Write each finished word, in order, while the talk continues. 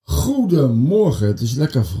Goedemorgen, het is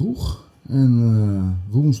lekker vroeg en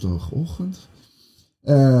woensdagochtend.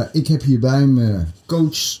 Ik heb hier bij me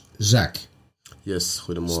coach Zack. Yes,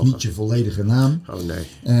 goedemorgen. Dat is niet je volledige naam. Oh nee.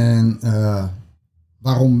 En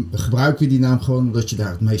waarom gebruiken we die naam? Gewoon omdat je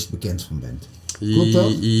daar het meest bekend van bent. Klopt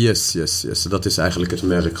dat? Yes. Dat is eigenlijk het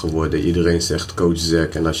merk geworden. Iedereen zegt coach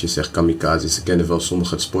Zack. En als je zegt kamikaze, ze kennen wel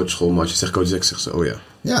sommigen het sportschool. Maar als je zegt coach Zack, zeggen ze, oh ja.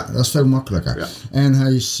 Ja, dat is veel makkelijker. Ja. En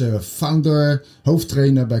hij is founder,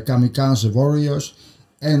 hoofdtrainer bij Kamikaze Warriors.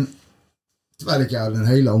 En terwijl ik jou in een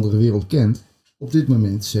hele andere wereld ken, op dit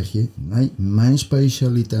moment zeg je, nee, mijn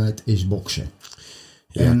specialiteit is boksen.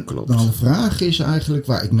 Ja, en klopt. Dan de vraag is eigenlijk,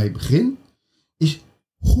 waar ik mee begin, is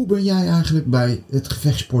hoe ben jij eigenlijk bij het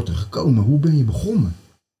gevechtsporten gekomen? Hoe ben je begonnen?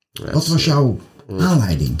 Ja, wat was jouw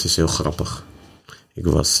aanleiding? Het is heel grappig. Ik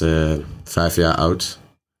was 5 jaar oud.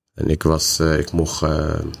 En ik mocht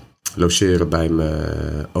logeren bij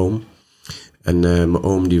mijn oom. En mijn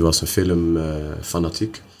oom die was een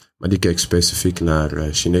filmfanatiek. Maar die keek specifiek naar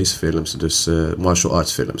Chinese films. Dus martial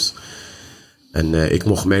arts films. En ik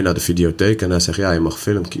mocht mee naar de videotheek. En hij zegt, ja, je mag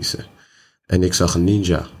film kiezen. En ik zag een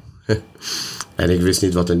ninja. En ik wist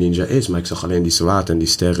niet wat een ninja is. Maar ik zag alleen die zwaard en die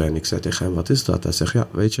sterren. En ik zei tegen hem, wat is dat? Hij zegt, ja,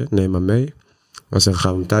 weet je, neem maar mee. Dan zeg,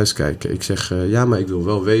 gaan we hem thuis kijken. Ik zeg, ja, maar ik wil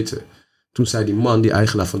wel weten. Toen zei die man, die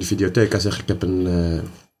eigenaar van die videotheek, hij zegt,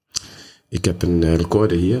 ik heb een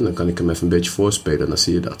recorder hier. En dan kan ik hem even een beetje voorspelen. Dan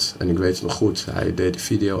zie je dat. En ik weet het nog goed. Hij deed de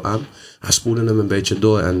video aan. Hij spoelde hem een beetje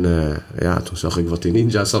door. En toen zag ik wat die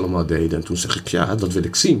ninja's allemaal deden. En toen zeg ik, ja, dat wil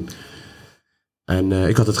ik zien. En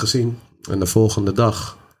ik had het gezien. En de volgende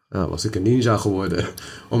dag was ik een ninja geworden.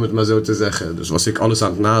 Om het maar zo te zeggen. Dus was ik alles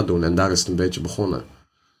aan het nadoen. En daar is het een beetje begonnen.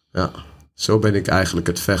 Ja, zo ben ik eigenlijk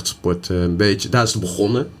het vechtsport een beetje. Daar is het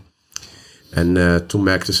begonnen. En toen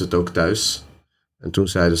merkten ze het ook thuis. En toen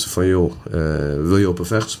zeiden ze van, joh, wil je op een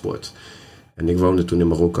vechtsport? En ik woonde toen in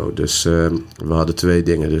Marokko. Dus we hadden 2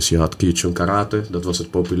 dingen. Dus je had Kiyochun Karate, dat was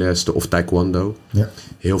het populairste. Of Taekwondo. Ja.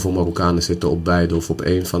 Heel veel Marokkanen zitten op beide of op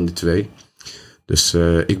 1 van die 2. Dus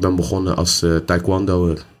ik ben begonnen als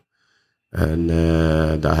Taekwondoer. En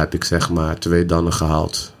daar heb ik zeg maar 2 dannen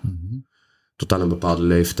gehaald. Mm-hmm. Tot aan een bepaalde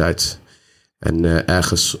leeftijd. En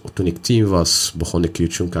ergens toen ik 10 was, begon ik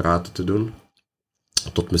Kiyochun Karate te doen.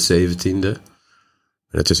 Tot mijn 17e.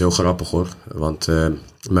 En het is heel grappig hoor. Want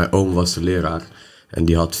mijn oom was de leraar. En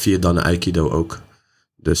die had 4 dannen Aikido ook.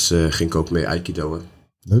 Dus ging ik ook mee Aikido'en.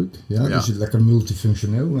 Leuk. Ja, dus het lekker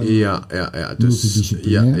multifunctioneel. Ja. Dus,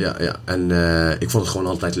 multidisciplinair. Ja. En ik vond het gewoon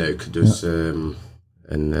altijd leuk. Dus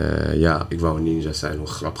ik wou een ninja zijn, hoe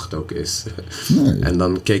grappig het ook is. Nee. En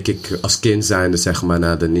dan keek ik als kind zijnde zeg maar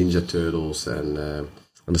naar de Ninja Turtles. En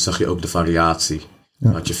dan zag je ook de variatie. Ja.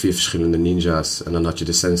 Dan had je 4 verschillende ninja's. En dan had je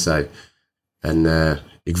de sensei. En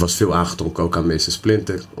ik was veel aangetrokken ook aan Meester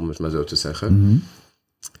Splinter, om het maar zo te zeggen. Mm-hmm.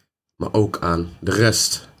 Maar ook aan de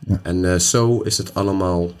rest. Ja. En zo is het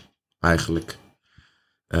allemaal eigenlijk.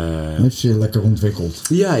 Heeft zich lekker ontwikkeld.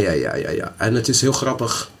 Ja. En het is heel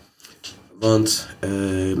grappig. Want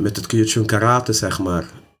met het Kiyochun Karate, zeg maar.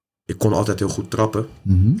 Ik kon altijd heel goed trappen.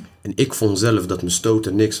 Mm-hmm. En ik vond zelf dat mijn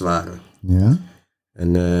stoten niks waren. Ja.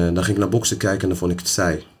 En dan ging ik naar boksen kijken en dan vond ik het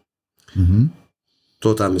saai. Mm-hmm.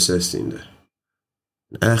 Tot aan mijn 16e.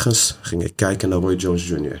 En ergens ging ik kijken naar Roy Jones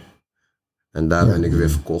Jr. En daar ben ik weer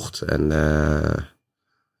verkocht. En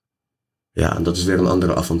en dat is weer een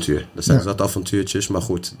andere avontuur. Dat zijn zat avontuurtjes, maar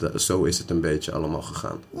goed, zo is het een beetje allemaal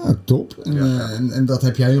gegaan. Ja, top. En dat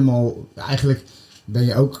heb je helemaal. Eigenlijk ben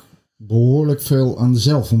je ook behoorlijk veel aan de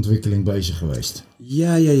zelfontwikkeling bezig geweest.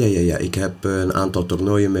 Ja. Ik heb een aantal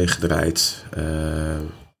toernooien meegedraaid.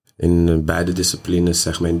 In beide disciplines,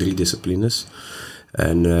 zeg maar in 3 disciplines.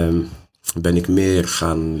 En ben ik meer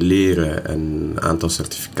gaan leren en een aantal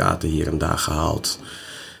certificaten hier en daar gehaald.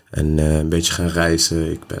 En een beetje gaan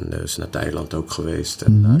reizen. Ik ben dus naar Thailand ook geweest.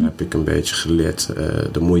 En daar heb ik een beetje geleerd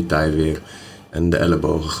de Muay Thai weer. En de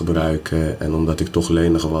ellebogen gebruiken. En omdat ik toch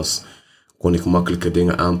lenig was, kon ik makkelijke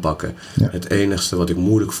dingen aanpakken. Ja. Het enigste wat ik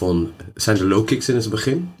moeilijk vond, zijn de low kicks in het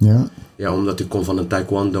begin. Ja, omdat ik kom van een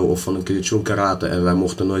taekwondo of van een Kiyochun Karate. En wij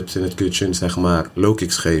mochten nooit in het Kiyochun zeg maar low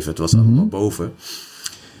kicks geven. Het was allemaal boven.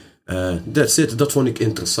 That's it. Dat vond ik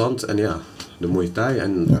interessant. En ja, de Muay Thai.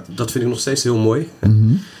 En dat vind ik nog steeds heel mooi.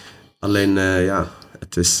 Mm-hmm. Alleen,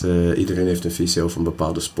 het is, iedereen heeft een visie over een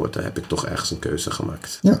bepaalde sport. Daar heb ik toch ergens een keuze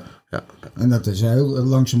gemaakt. Ja. En dat is heel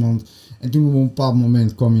langzamerhand. En toen op een bepaald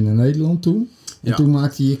moment kwam je naar Nederland toe. En toen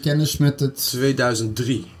maakte je kennis met het...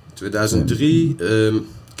 2003.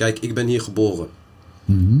 Kijk, ik ben hier geboren.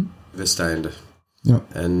 Westeinde. Ja.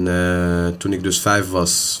 En toen ik dus 5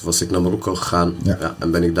 was ik naar Marokko gegaan. Ja,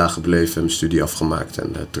 en ben ik daar gebleven, mijn studie afgemaakt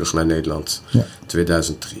en terug naar Nederland.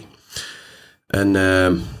 2003. En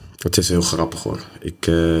Het is heel grappig hoor. Ik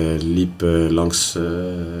liep langs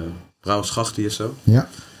Brouwersgracht hier zo. Ja.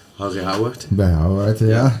 Harry Howard. Bij Howard,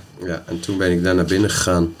 ja. Ja, en toen ben ik daar naar binnen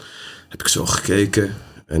gegaan. Heb ik zo gekeken.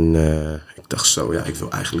 En ik dacht zo, ik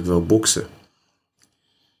wil eigenlijk wel boksen.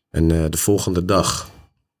 En de volgende dag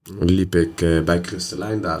liep ik bij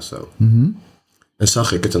Christelijn daar zo. Mm-hmm. En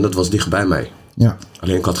zag ik het en dat was dichtbij mij. Ja.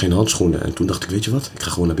 Alleen ik had geen handschoenen. En toen dacht ik, weet je wat? Ik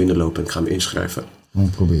ga gewoon naar binnen lopen en ik ga me inschrijven. Om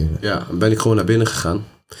te proberen. Ja, dan ben ik gewoon naar binnen gegaan.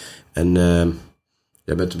 En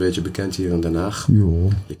jij bent een beetje bekend hier in Den Haag. Jo.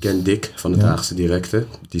 Je kent Dick van het Haagse Directe.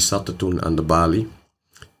 Die zat er toen aan de balie.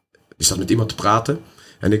 Die zat met iemand te praten.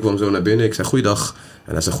 En ik kwam zo naar binnen. Ik zei, goeiedag.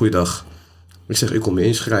 En hij zei, goeiedag. Ik zeg, ik kom me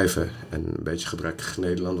inschrijven. En een beetje gebrekkig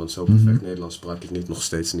Nederland. Want zo perfect Nederlands sprak ik niet, nog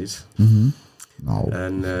steeds niet. Mm-hmm. Nou.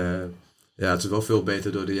 En het is wel veel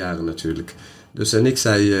beter door de jaren natuurlijk. Dus en ik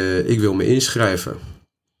zei, ik wil me inschrijven.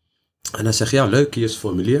 En hij zegt, ja leuk, hier is het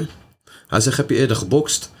formulier. Hij zegt, heb je eerder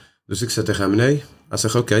gebokst? Dus ik zei tegen hem, nee. Hij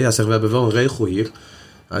zegt, oké. Hij zegt, we hebben wel een regel hier.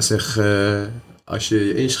 Hij zegt, als je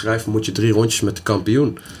je inschrijft, moet je 3 rondjes met de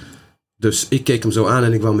kampioen. Dus ik keek hem zo aan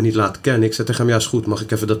en ik wou me niet laten kennen. Ik zei tegen hem, ja is goed, mag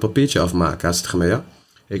ik even dat papiertje afmaken? Hij zegt tegen mij, ja.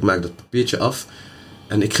 Ik maak dat papiertje af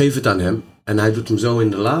en ik geef het aan hem. En hij doet hem zo in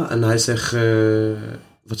de la en hij zegt,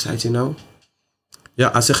 wat zei hij nou?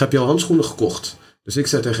 Ja, hij zegt, heb je al handschoenen gekocht? Dus ik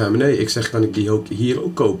zei tegen hem, nee. Ik zeg, kan ik die ook hier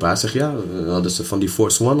ook kopen? Hij zegt, ja, dan hadden ze van die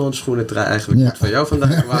Force One handschoenen eigenlijk goed van jou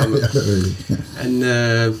vandaag kwamen. Ja, dat weet ik. En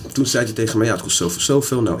toen zei hij tegen mij, ja, het kost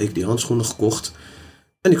zoveel. Nou, ik die handschoenen gekocht.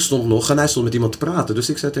 En ik stond nog en hij stond met iemand te praten. Dus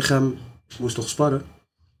ik zei tegen hem, ik moest toch sparren?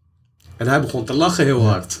 En hij begon te lachen heel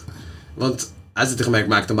hard. Want hij zei tegen mij, ik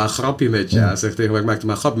maakte maar een grapje met je. Hij zegt tegen mij, ik maakte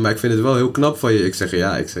maar een grapje, maar ik vind het wel heel knap van je. Ik zeg,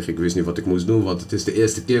 ik wist niet wat ik moest doen. Want het is de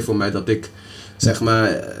eerste keer voor mij dat ik, zeg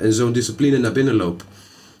maar, in zo'n discipline naar binnen loop.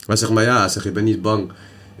 Maar zeg maar, hij zegt, je bent niet bang.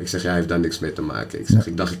 Ik zeg, hij heeft daar niks mee te maken. Ik zeg,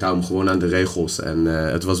 ik dacht, ik hou hem gewoon aan de regels. En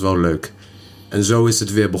het was wel leuk. En zo is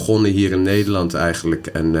het weer begonnen hier in Nederland eigenlijk.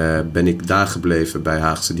 En ben ik daar gebleven bij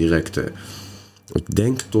Haagse Directe. Ik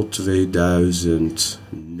denk tot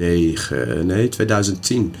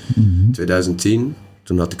 2010. Mm-hmm. 2010.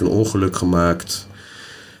 Toen had ik een ongeluk gemaakt.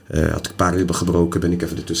 Had ik een paar ribben gebroken. Ben ik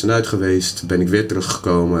even ertussenuit geweest. Ben ik weer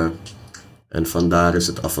teruggekomen. En vandaar is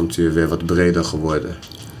het avontuur weer wat breder geworden.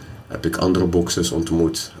 Heb ik andere boxers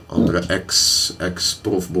ontmoet. Andere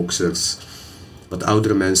ex-profboxers. Wat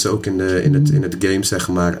oudere mensen ook in het game, zeg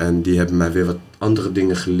maar. En die hebben mij weer wat andere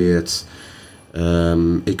dingen geleerd.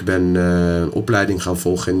 Ik ben een opleiding gaan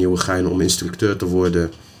volgen in Nieuwegein om instructeur te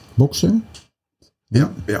worden. Boksen?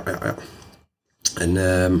 Ja. En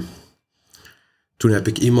toen heb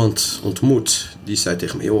ik iemand ontmoet. Die zei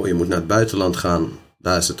tegen me, joh, je moet naar het buitenland gaan.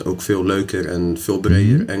 Daar is het ook veel leuker en veel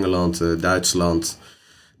breder. Mm-hmm. Engeland, Duitsland,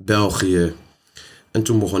 België. En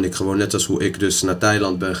toen begon ik gewoon, net als hoe ik dus naar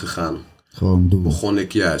Thailand ben gegaan. Gewoon doen. Begon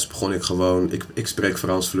ik gewoon, ik spreek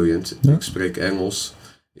Frans vloeiend. Ja. Ik spreek Engels.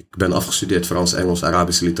 Ik ben afgestudeerd Frans, Engels,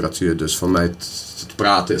 Arabische literatuur. Dus voor mij het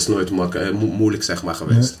praten is nooit moeilijk, zeg maar,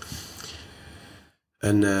 geweest. Ja.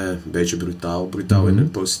 En een beetje brutaal in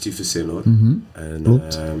een positieve zin, hoor. Mm-hmm. En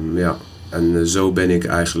en zo ben ik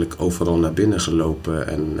eigenlijk overal naar binnen gelopen.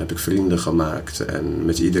 En heb ik vrienden gemaakt. En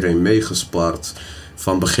met iedereen meegespart.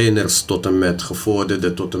 Van beginners tot en met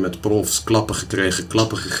gevorderden, tot en met profs. Klappen gekregen,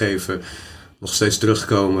 klappen gegeven. Nog steeds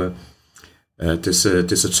terugkomen. Het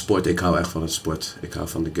is het sport. Ik hou echt van het sport. Ik hou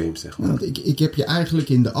van de game, zeg maar. Nou, ik heb je eigenlijk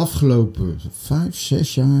in de afgelopen 5-6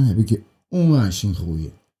 jaar heb ik je onwijs zien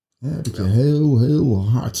groeien. Heb ik je heel, heel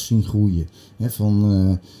hard zien groeien. Van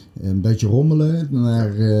een beetje rommelen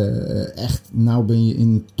naar echt, nou ben je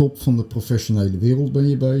in de top van de professionele wereld ben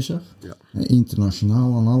je bezig. Ja.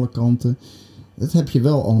 Internationaal aan alle kanten. Dat heb je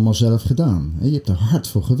wel allemaal zelf gedaan. Je hebt er hard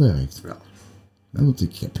voor gewerkt. Ja. Want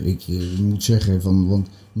ik moet zeggen, want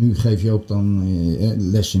nu geef je ook dan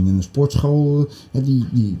les in een sportschool,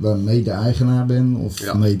 waar mede-eigenaar ben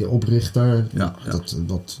of mede-oprichter. Ja.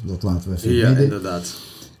 Dat laten we even midden. Ja, inderdaad.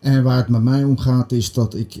 En waar het met mij om gaat is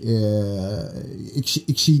dat ik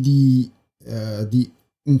zie die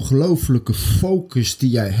ongelooflijke focus die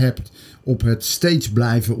jij hebt op het steeds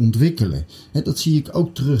blijven ontwikkelen. Dat zie ik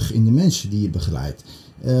ook terug in de mensen die je begeleidt.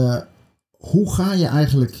 Hoe ga je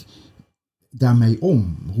eigenlijk daarmee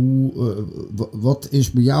om? Wat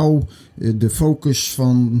is bij jou de focus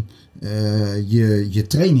van je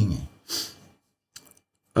trainingen?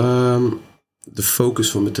 De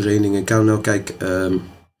focus van mijn trainingen. Kijk,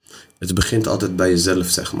 het begint altijd bij jezelf,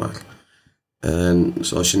 zeg maar. En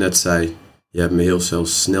zoals je net zei, je hebt me heel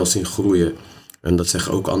snel zien groeien. En dat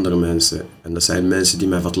zeggen ook andere mensen. En dat zijn mensen die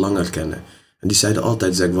mij wat langer kennen. En die zeiden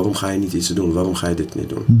altijd, Zack, waarom ga je niet iets doen? Waarom ga je dit niet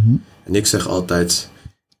doen? Mm-hmm. En ik zeg altijd,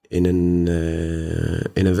 in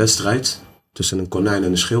een wedstrijd tussen een konijn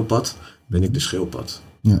en een schildpad, ben ik de schildpad.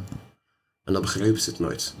 Ja. En dan begrepen ze het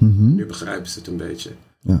nooit. Mm-hmm. Nu begrijpen ze het een beetje.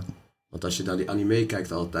 Ja. Want als je naar die anime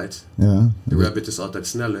kijkt altijd, Ja. de rabbit is altijd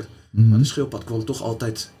sneller. Maar de schildpad kwam toch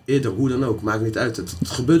altijd eerder, hoe dan ook. Maakt niet uit, het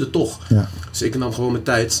gebeurde toch. Ja. Dus ik nam gewoon mijn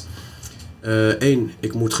tijd. Eén,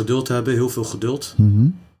 ik moet geduld hebben, heel veel geduld.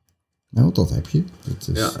 Mm-hmm. Nou, dat heb je.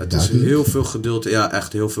 Het is heel veel geduld. Ja,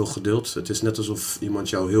 echt heel veel geduld. Het is net alsof iemand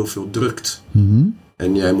jou heel veel drukt. Mm-hmm.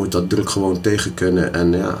 En jij moet dat druk gewoon tegen kunnen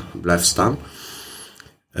en ja, blijven staan.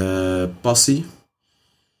 Passie.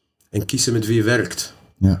 En kiezen met wie je werkt.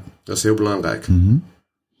 Ja. Dat is heel belangrijk. Mm-hmm.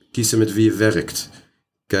 Kiezen met wie je werkt.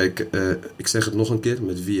 Kijk, ik zeg het nog een keer,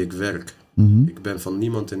 met wie ik werk. Mm-hmm. Ik ben van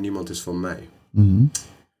niemand en niemand is van mij. Mm-hmm.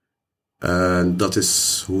 Dat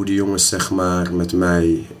is hoe die jongens zeg maar met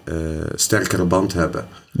mij sterkere band hebben.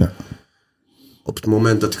 Ja. Op het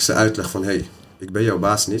moment dat ik ze uitleg van hey, ik ben jouw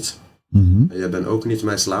baas niet. Mm-hmm. En jij bent ook niet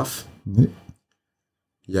mijn slaaf. Nee.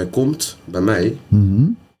 Jij komt bij mij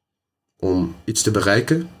Mm-hmm. om iets te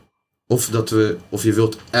bereiken. Of je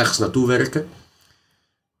wilt ergens naartoe werken.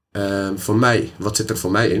 Voor mij, wat zit er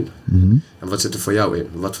voor mij in? Mm-hmm. En wat zit er voor jou in?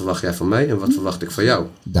 Wat verwacht jij van mij en wat verwacht ik van jou?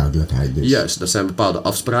 Duidelijkheid dus. Juist, dat zijn bepaalde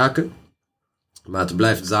afspraken. Maar het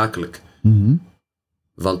blijft zakelijk. Mm-hmm.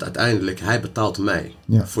 Want uiteindelijk, hij betaalt mij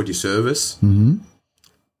voor die service. Mm-hmm.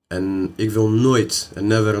 En ik wil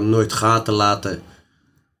nooit gaten laten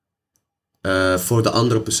voor de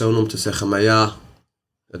andere persoon om te zeggen, maar ja,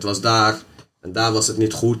 het was daar en daar was het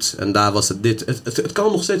niet goed en daar was het dit. Het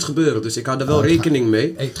kan nog steeds gebeuren, dus ik hou er wel rekening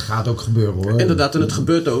mee. Het gaat ook gebeuren hoor. Inderdaad, en het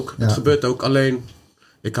gebeurt ook. Ja. Het gebeurt ook, alleen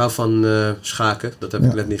ik hou van schaken, dat heb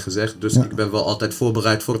ik net niet gezegd. Dus ik ben wel altijd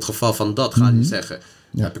voorbereid voor het geval van dat, ga niet zeggen.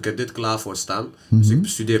 Ja. Heb ik er dit klaar voor staan. Dus ik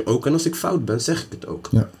bestudeer ook. En als ik fout ben, zeg ik het ook.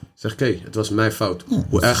 Ja. Zeg ik, het was mijn fout. Ja,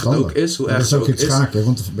 hoe erg het ook is. Dat is ook iets schaken,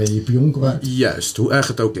 want dan ben je pion kwijt. Juist, hoe erg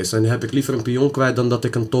het ook is. Dan heb ik liever een pion kwijt dan dat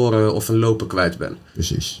ik een toren of een loper kwijt ben.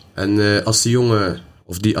 Precies. En als die jongen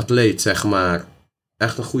of die atleet, zeg maar,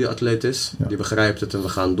 echt een goede atleet is, Ja. die begrijpt het en we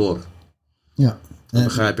gaan door. Ja.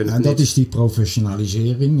 En dat is die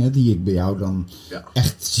professionalisering die ik bij jou dan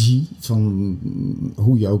echt zie. Van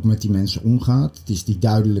hoe je ook met die mensen omgaat. Het is die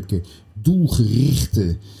duidelijke,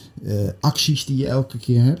 doelgerichte acties die je elke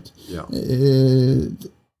keer hebt. Ja.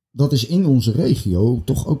 Dat is in onze regio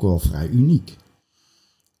toch ook wel vrij uniek.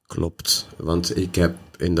 Klopt, want ik heb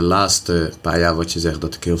in de laatste paar jaar wat je zegt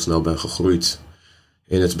dat ik heel snel ben gegroeid.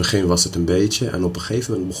 In het begin was het een beetje en op een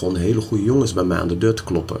gegeven moment begonnen hele goede jongens bij mij aan de deur te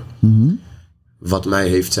kloppen. Mm-hmm. Wat mij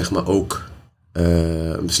heeft zeg maar ook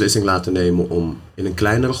een beslissing laten nemen om in een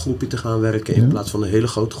kleinere groepje te gaan werken in plaats van een hele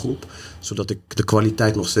grote groep. Zodat ik de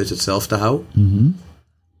kwaliteit nog steeds hetzelfde hou. Mm-hmm.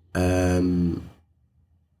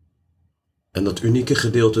 En dat unieke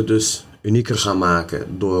gedeelte dus unieker gaan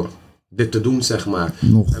maken door dit te doen zeg maar.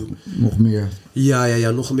 Nog meer. Ja,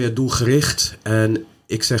 nog meer doelgericht. En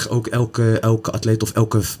ik zeg ook elke atleet of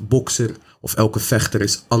elke bokser of elke vechter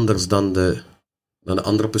is anders dan de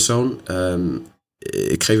andere persoon.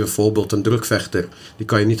 Ik geef een voorbeeld, een drukvechter. Die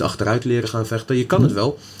kan je niet achteruit leren gaan vechten. Je kan het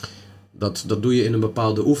wel. Dat doe je in een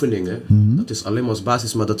bepaalde oefeningen. Mm-hmm. Dat is alleen maar als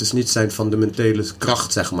basis, maar dat is niet zijn fundamentele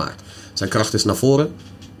kracht, zeg maar. Zijn kracht is naar voren.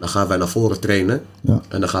 Dan gaan wij naar voren trainen. Ja.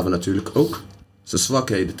 En dan gaan we natuurlijk ook zijn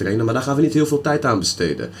zwakheden trainen. Maar daar gaan we niet heel veel tijd aan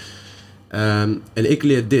besteden. En ik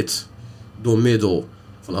leer dit door middel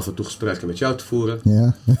van af en toe gesprekken met jou te voeren.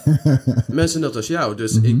 Ja. Mensen net als jou.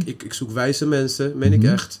 Dus ik zoek wijze mensen, meen ik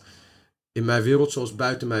echt. In mijn wereld zoals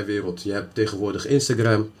buiten mijn wereld. Je hebt tegenwoordig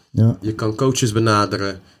Instagram. Ja. Je kan coaches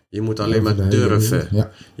benaderen. Je moet alleen maar durven.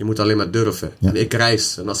 Ja. Je moet alleen maar durven. Ja. En ik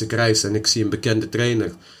reis. En als ik reis en ik zie een bekende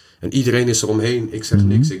trainer. En iedereen is er omheen. Ik zeg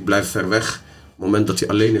niks. Ik blijf ver weg. Op het moment dat hij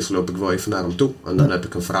alleen is, loop ik wel even naar hem toe. En dan heb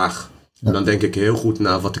ik een vraag. Ja. En dan denk ik heel goed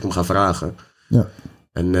na wat ik hem ga vragen. Ja.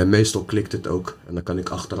 En meestal klikt het ook. En dan kan ik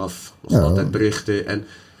achteraf nog altijd berichten. En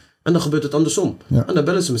dan gebeurt het andersom. Ja. En dan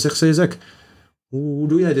bellen ze me. Zeggen ze, Zack, hoe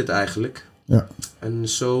doe jij dit eigenlijk? Ja. En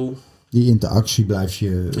zo... Die interactie blijf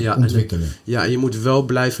je ontwikkelen. En je moet wel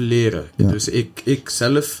blijven leren. Ja. Dus ik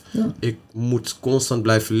zelf, ik moet constant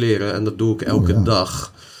blijven leren. En dat doe ik elke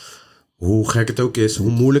dag. Hoe gek het ook is,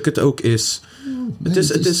 hoe moeilijk het ook is.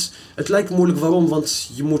 Het lijkt moeilijk, waarom? Want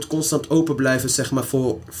je moet constant open blijven, zeg maar,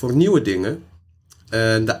 voor nieuwe dingen.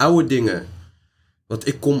 En de oude dingen. Want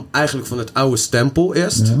ik kom eigenlijk van het oude stempel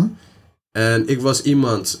eerst. Ja. En ik was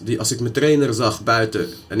iemand die, als ik mijn trainer zag buiten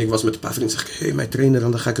en ik was met een paar vrienden, zeg ik, hey, mijn trainer,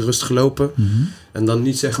 en dan ga ik rustig lopen. Mm-hmm. En dan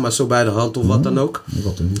niet zeg maar zo bij de hand of wat dan ook. En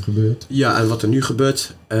wat er nu gebeurt. Ja, en wat er nu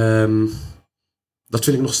gebeurt. Dat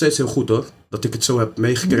vind ik nog steeds heel goed hoor. Dat ik het zo heb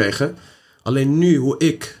meegekregen. Alleen nu, hoe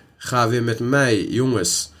ik ga weer met mij,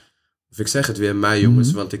 jongens, Of ik zeg het weer, mijn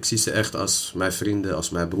jongens, want ik zie ze echt als mijn vrienden, als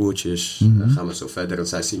mijn broertjes. Dan gaan we zo verder en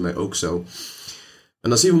zij zien mij ook zo. En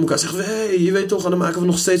dan zien we elkaar zeggen, hey, je weet toch, en dan maken we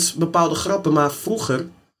nog steeds bepaalde grappen. Maar vroeger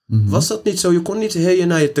was dat niet zo. Je kon niet heeën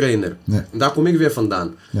naar je trainer. Nee. En daar kom ik weer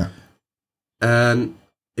vandaan. Ja. En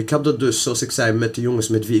ik heb dat dus, zoals ik zei, met de jongens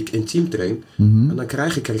met wie ik intiem train. En dan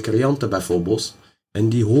krijg ik recreanten bijvoorbeeld. En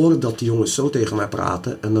die horen dat die jongens zo tegen mij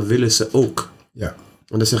praten. En dan willen ze ook. Ja.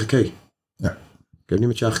 En dan zeg ik, hey, ik heb niet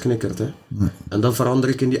met jou geknikkerd, hè? Nee. En dan verander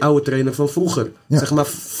ik in die oude trainer van vroeger. Ja. Zeg maar,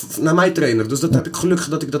 naar mijn trainer. Dus dat heb ik gelukkig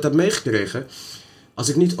dat ik dat heb meegekregen. Als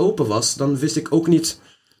ik niet open was, dan wist ik ook niet...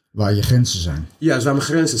 Waar je grenzen zijn. Ja, dus waar mijn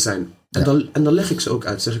grenzen zijn. En dan leg ik ze ook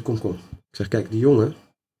uit. Zeg ik, kom. Ik zeg, kijk, die jongen...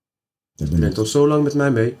 Die bent al zo lang met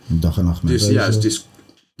mij mee. Dag en nacht mee dus juist, die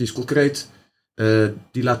is concreet.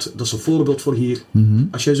 Dat is een voorbeeld voor hier.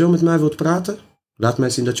 Als jij zo met mij wilt praten, laat mij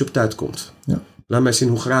zien dat je op tijd komt. Ja. Laat mij zien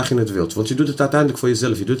hoe graag je het wilt. Want je doet het uiteindelijk voor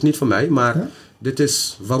jezelf. Je doet het niet voor mij, maar dit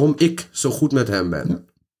is waarom ik zo goed met hem ben. Ja.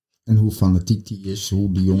 En hoe fanatiek die is,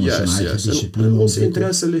 hoe die jongens zijn eigen discipline en onze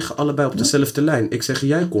interessen liggen allebei op dezelfde lijn. Ik zeg,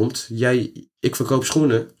 jij komt, ik verkoop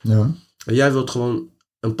schoenen. Ja. En jij wilt gewoon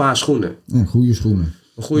een paar schoenen. Ja, goede schoenen.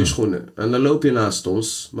 Goede schoenen. En dan loop je naast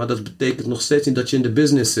ons. Maar dat betekent nog steeds niet dat je in de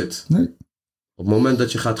business zit. Nee. Op het moment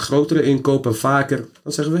dat je gaat grotere inkopen en vaker,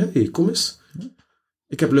 dan zeggen we, hey, kom eens. Ja.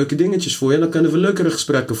 Ik heb leuke dingetjes voor je. En dan kunnen we leukere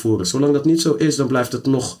gesprekken voeren. Zolang dat niet zo is, dan blijft het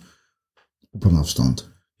nog... Op een afstand.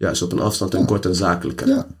 Ja, is op een afstand en kort en zakelijker.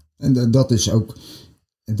 Ja, en dat is ook...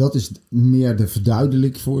 En dat is meer de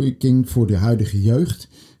verduidelijking voor de huidige jeugd.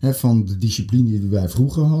 Hè, van de discipline die wij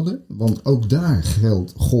vroeger hadden. Want ook daar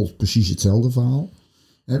gold precies hetzelfde verhaal.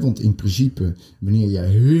 Want in principe, wanneer jij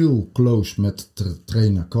heel close met de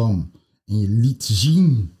trainer kwam en je liet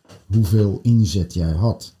zien hoeveel inzet jij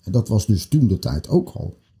had. En dat was dus toen de tijd ook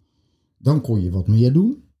al. Dan kon je wat meer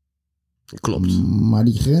doen. Klopt. Maar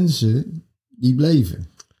die grenzen, die bleven.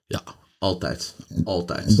 Ja, altijd.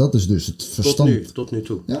 Altijd. En dat is dus het verstand. Tot nu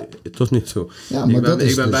toe. Ja. Tot nu toe. Ja, maar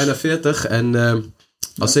ik ben bijna 40 en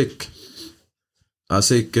als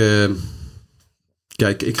ik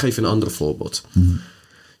kijk, ik geef een ander voorbeeld.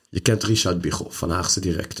 Je kent Richard Biegel van Haagse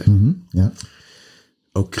Directe. Ja.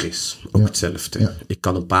 Ook Chris. Ook hetzelfde. Ja. Ik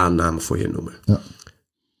kan een paar namen voor je noemen. Ja.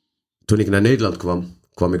 Toen ik naar Nederland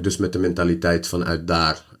kwam ik dus met de mentaliteit vanuit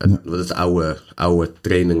daar. Het oude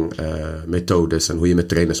training methodes en hoe je met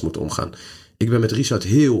trainers moet omgaan. Ik ben met Richard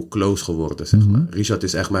heel close geworden, zeg maar. Richard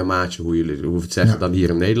is echt mijn maatje, hoe we het zeggen, dan hier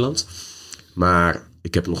in Nederland. Maar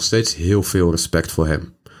ik heb nog steeds heel veel respect voor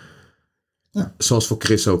hem. Ja. Zoals voor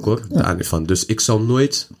Chris ook, hoor. Ja. Daar niet van. Dus ik zal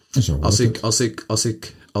nooit...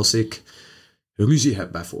 Als ik ruzie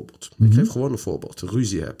heb, bijvoorbeeld. Ik geef gewoon een voorbeeld.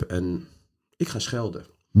 Ruzie heb en ik ga schelden.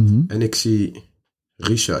 En ik zie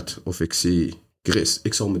Richard of ik zie Chris.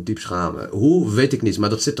 Ik zal me diep schamen. Hoe, weet ik niet. Maar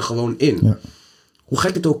dat zit er gewoon in. Ja. Hoe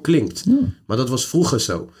gek het ook klinkt. Ja. Maar dat was vroeger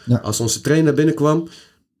zo. Ja. Als onze trainer binnenkwam,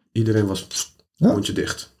 iedereen was mondje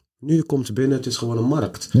dicht. Nu komt ze binnen, het is gewoon een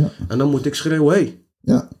markt. Ja. En dan moet ik schreeuwen, hey.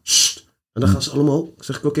 Ja. En dan gaan ze allemaal,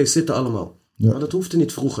 zeg ik, oké, zitten allemaal. Ja. Maar dat hoefde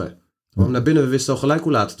niet vroeger. Ja. Naar binnen, we wisten al gelijk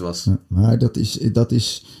hoe laat het was. Ja, maar dat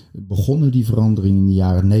is begonnen, die verandering, in de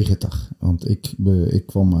jaren 90. Want ik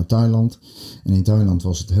kwam uit Thailand. En in Thailand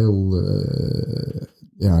was het heel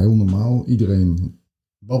normaal. Iedereen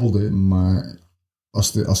babbelde, maar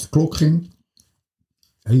als de klok ging,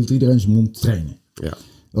 hield iedereen zijn mond trainen. Ja.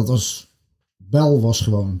 Bel was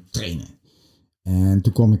gewoon trainen. En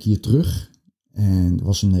toen kwam ik hier terug. En dat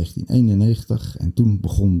was in 1991. En toen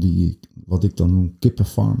begon wat ik dan noem,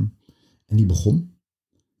 kippenfarm. En die begon.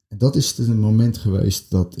 En dat is het moment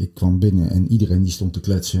geweest dat ik kwam binnen en iedereen die stond te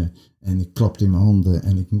kletsen. En ik klapte in mijn handen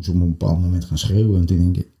en ik moest op een bepaald moment gaan schreeuwen. En toen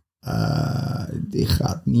denk ik, dit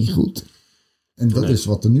gaat niet goed. En dat is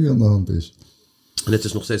wat er nu aan de hand is. En het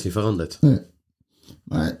is nog steeds niet veranderd. Nee.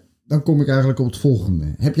 Maar dan kom ik eigenlijk op het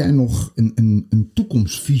volgende. Heb jij nog een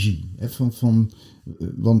toekomstvisie? Hè,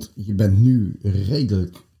 want je bent nu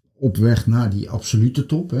redelijk op weg naar die absolute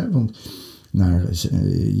top. Hè? Want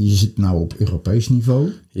je zit nou op Europees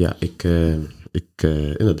niveau. Ja,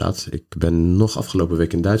 inderdaad. Ik ben nog afgelopen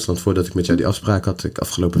week in Duitsland. Voordat ik met jou die afspraak had.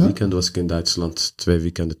 Afgelopen weekend was ik in Duitsland. 2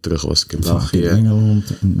 weekenden terug was ik in België. In Engeland.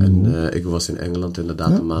 Ik was in Engeland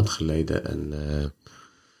inderdaad een maand geleden. En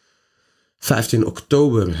 16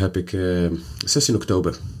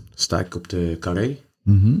 oktober sta ik op de Carré.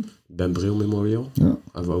 Ben Bril Memorial. Ja.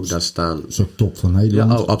 En we ook daar staan. Zo top van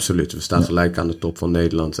Nederland. Ja, absoluut. We staan gelijk aan de top van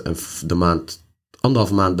Nederland. En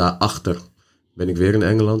anderhalve maand daarachter ben ik weer in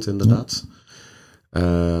Engeland, inderdaad.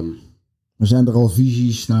 Maar zijn er al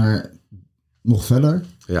visies naar nog verder?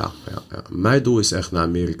 Ja. Mijn doel is echt naar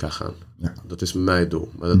Amerika gaan. Ja. Dat is mijn doel.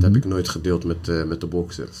 Maar dat heb ik nooit gedeeld met de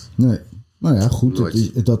boxers. Nee. Nou ja, goed.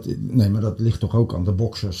 Maar dat ligt toch ook aan de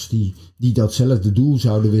boxers die datzelfde doel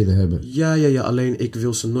zouden willen hebben. Ja. Alleen ik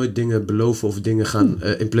wil ze nooit dingen beloven of dingen gaan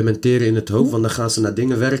implementeren in het hoofd. Want dan gaan ze naar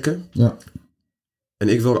dingen werken. Ja. En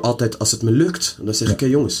ik wil altijd, als het me lukt, dan zeg ik, oké,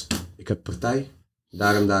 jongens, ik heb partij,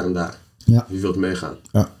 daar en daar en daar. Ja. Wie wilt meegaan?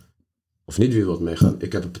 Ja. Of niet wie wilt meegaan? Ja.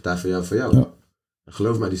 Ik heb een partij voor jou. Ja. En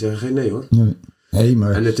geloof mij, die zeggen geen nee hoor. Nee. Hey,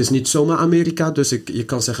 maar... En het is niet zomaar Amerika, dus je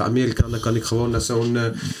kan zeggen Amerika, dan kan ik gewoon naar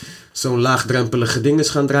zo'n laagdrempelige dinges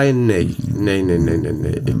gaan draaien. Nee.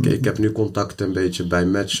 Ik heb nu contact een beetje bij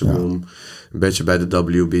Matchroom, een beetje bij de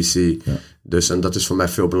WBC. Ja. Dus, en dat is voor mij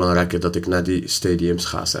veel belangrijker dat ik naar die stadiums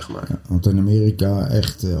ga, zeg maar. Ja, want in Amerika,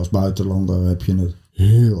 echt als buitenlander, heb je het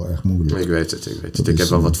heel erg moeilijk. Ik weet het. Ik heb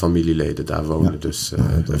wel wat familieleden daar wonen, dus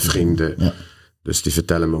vrienden. Ja. Dus die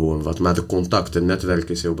vertellen me hoe en wat. Maar de contact, het netwerk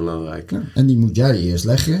is heel belangrijk. Ja, en die moet jij eerst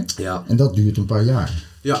leggen. Ja. En dat duurt een paar jaar.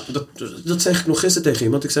 Ja, dat zeg ik nog gisteren tegen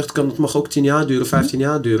iemand. Ik zeg, het mag ook 10 jaar duren, 15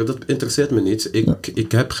 jaar duren. Dat interesseert me niet.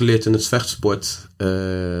 Ik heb geleerd in het vechtsport.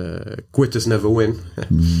 Quitters never win.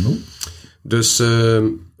 No. Dus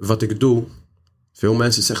wat ik doe. Veel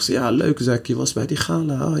mensen zeggen, ja leuk Zack, je was bij die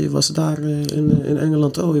gala. Oh, je was daar in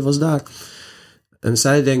Engeland. Oh, je was daar. En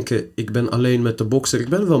zij denken, ik ben alleen met de bokser. Ik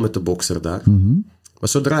ben wel met de bokser daar. Mm-hmm. Maar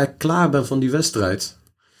zodra ik klaar ben van die wedstrijd.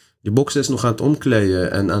 Die bokser is nog aan het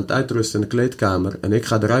omkleden en aan het uitrusten in de kleedkamer. En ik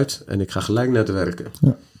ga eruit en ik ga gelijk netwerken.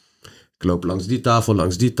 Ja. Ik loop langs die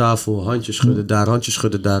tafel. Handjes schudden daar, handjes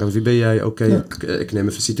schudden daar. En wie ben jij? Oké, ik neem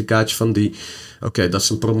een visitekaartje van die. Oké, dat is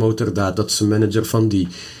een promotor daar. Dat is een manager van die.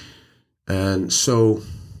 En zo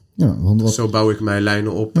bouw ik mijn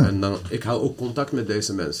lijnen op. Ja. En ik hou ook contact met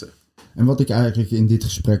deze mensen. En wat ik eigenlijk in dit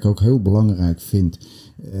gesprek ook heel belangrijk vind,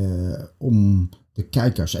 om de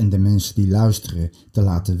kijkers en de mensen die luisteren te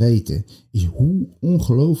laten weten, is hoe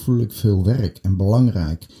ongelooflijk veel werk en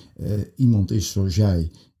belangrijk iemand is zoals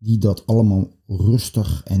jij, die dat allemaal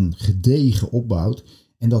rustig en gedegen opbouwt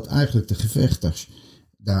en dat eigenlijk de gevechters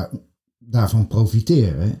daarvan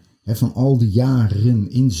profiteren, van al die jaren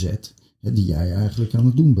inzet die jij eigenlijk aan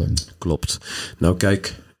het doen bent. Klopt. Nou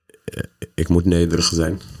kijk, ik moet nederig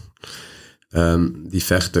zijn. Die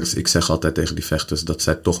vechters, ik zeg altijd tegen die vechters dat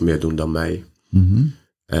zij toch meer doen dan mij. Mm-hmm.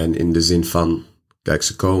 En in de zin van, kijk,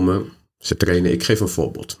 ze komen, ze trainen. Ik geef een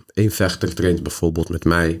voorbeeld. 1 vechter traint bijvoorbeeld met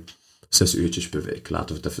mij 6 uurtjes per week.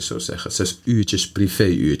 Laten we het even zo zeggen. 6 uurtjes,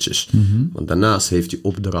 privé-uurtjes. Mm-hmm. Want daarnaast heeft hij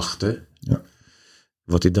opdrachten. Ja.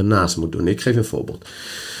 Wat hij daarnaast moet doen. Ik geef een voorbeeld.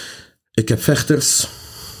 Ik heb vechters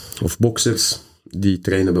of boksers die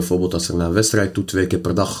trainen bijvoorbeeld als ze naar een wedstrijd toe 2 keer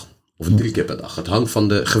per dag. Of 3 keer per dag. Het hangt van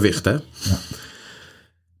de gewicht, hè. Ja.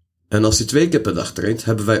 En als hij 2 keer per dag traint,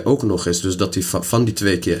 hebben wij ook nog eens. Dus dat hij van die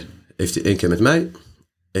 2 keer, heeft hij 1 keer met mij,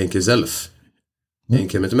 1 keer zelf. 1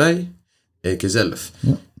 keer met mij, 1 keer zelf.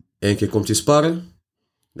 Ja. 1 keer komt hij sparren.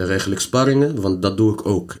 Dan regel ik sparringen, want dat doe ik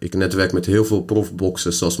ook. Ik netwerk met heel veel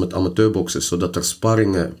profboxers, zoals met amateurboxers, zodat er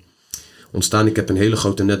sparringen ontstaan. Ik heb een hele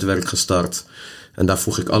grote netwerk gestart. En daar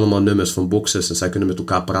voeg ik allemaal nummers van boxers. En zij kunnen met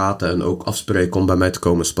elkaar praten en ook afspreken om bij mij te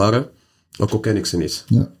komen sparren. Ook al ken ik ze niet.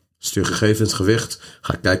 Ja. Stuur gegevens, gewicht.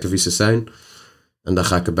 Ga ik kijken wie ze zijn. En daar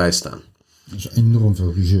ga ik erbij staan. Dat is enorm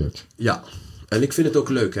veel research. Ja. En ik vind het ook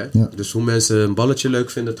leuk, hè. Ja. Dus hoe mensen een balletje leuk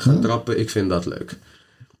vinden te gaan trappen. Ik vind dat leuk.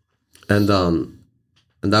 En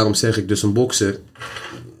daarom zeg ik dus een bokser.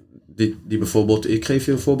 Die bijvoorbeeld. Ik geef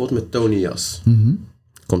je een voorbeeld met Tony Jas. Mm-hmm.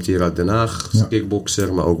 Komt hier uit Den Haag,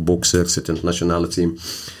 kickbokser, maar ook bokser, zit in het nationale team.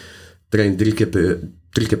 Traint 3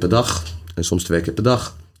 keer per dag en soms 2 keer per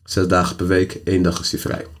dag. 6 dagen per week, 1 dag is hij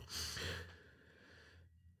vrij.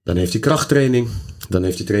 Dan heeft hij krachttraining, dan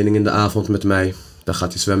heeft hij training in de avond met mij. Dan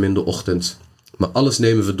gaat hij zwemmen in de ochtend. Maar alles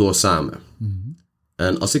nemen we door samen. Mm-hmm.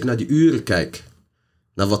 En als ik naar die uren kijk,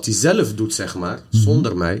 naar wat hij zelf doet, zeg maar,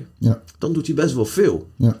 zonder mij, dan doet hij best wel veel.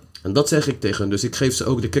 Ja. En dat zeg ik tegen hen, dus ik geef ze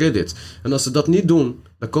ook de credit. En als ze dat niet doen,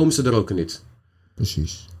 dan komen ze er ook niet.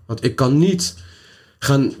 Precies. Want ik kan niet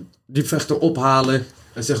gaan die vechter ophalen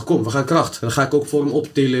en zeggen, kom, we gaan kracht. En dan ga ik ook voor hem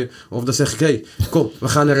optillen. Of dan zeg ik, hey, kom, we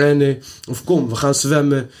gaan rennen. Of kom, we gaan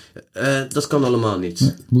zwemmen. Dat kan allemaal niet. Nee,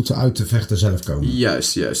 het moet uit de vechter zelf komen.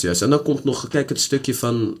 Juist. En dan komt nog, kijk, het stukje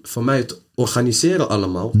van mij, het organiseren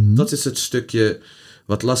allemaal. Mm-hmm. Dat is het stukje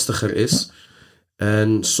wat lastiger is. Ja.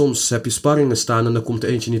 En soms heb je sparringen staan en dan komt er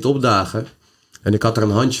eentje niet opdagen. En ik had er een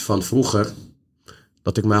handje van vroeger,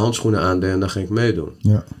 dat ik mijn handschoenen aandeed en dan ging ik meedoen.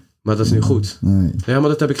 Ja. Maar dat is niet goed. Nee. Ja, maar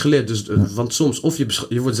dat heb ik geleerd. Dus, want soms, of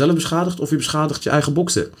je wordt zelf beschadigd, of je beschadigt je eigen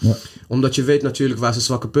bokser. Ja. Omdat je weet natuurlijk waar zijn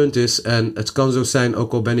zwakke punt is. En het kan zo zijn,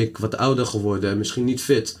 ook al ben ik wat ouder geworden en misschien niet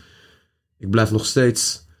fit. Ik blijf nog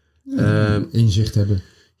steeds Inzicht hebben.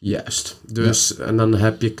 Juist. Dus, en dan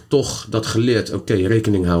heb ik toch dat geleerd. Oké,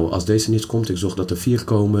 rekening houden. Als deze niet komt, ik zorg dat er 4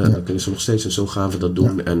 komen. En dan kunnen ze nog steeds en zo gaan we dat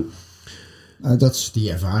doen. Ja. En dat is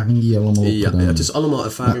die ervaring die je allemaal opgedaan. Ja, het is allemaal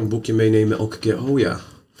ervaring. Een boekje meenemen elke keer. Oh ja.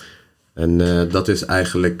 En dat is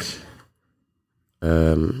eigenlijk...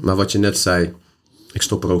 maar wat je net zei, ik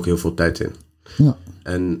stop er ook heel veel tijd in. Ja.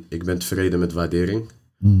 En ik ben tevreden met waardering.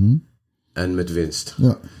 Mm-hmm. En met winst.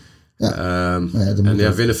 Ja. Ja.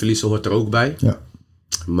 En winnen, verliezen hoort er ook bij. Ja.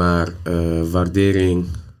 Maar waardering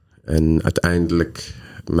en uiteindelijk,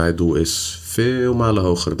 mijn doel is veel malen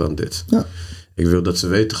hoger dan dit. Ja. Ik wil dat ze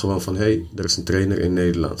weten gewoon van, er is een trainer in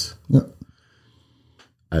Nederland. Ja.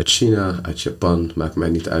 Uit China, uit Japan, maakt mij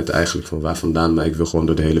niet uit eigenlijk van waar vandaan, maar ik wil gewoon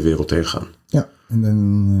door de hele wereld heen gaan. Ja, en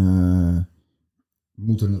dan we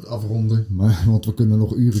moeten het afronden, want we kunnen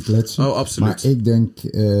nog uren kletsen. Oh, absoluut. Maar ik denk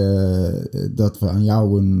dat we aan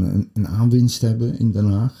jou een aanwinst hebben in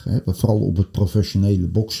Den Haag. Hè, vooral op het professionele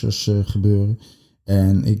boxers gebeuren.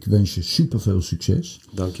 En ik wens je super veel succes.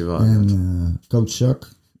 Dankjewel. En coach Zack,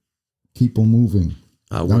 keep on moving.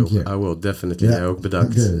 I will definitely. Jij ook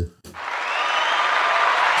bedankt. Okay.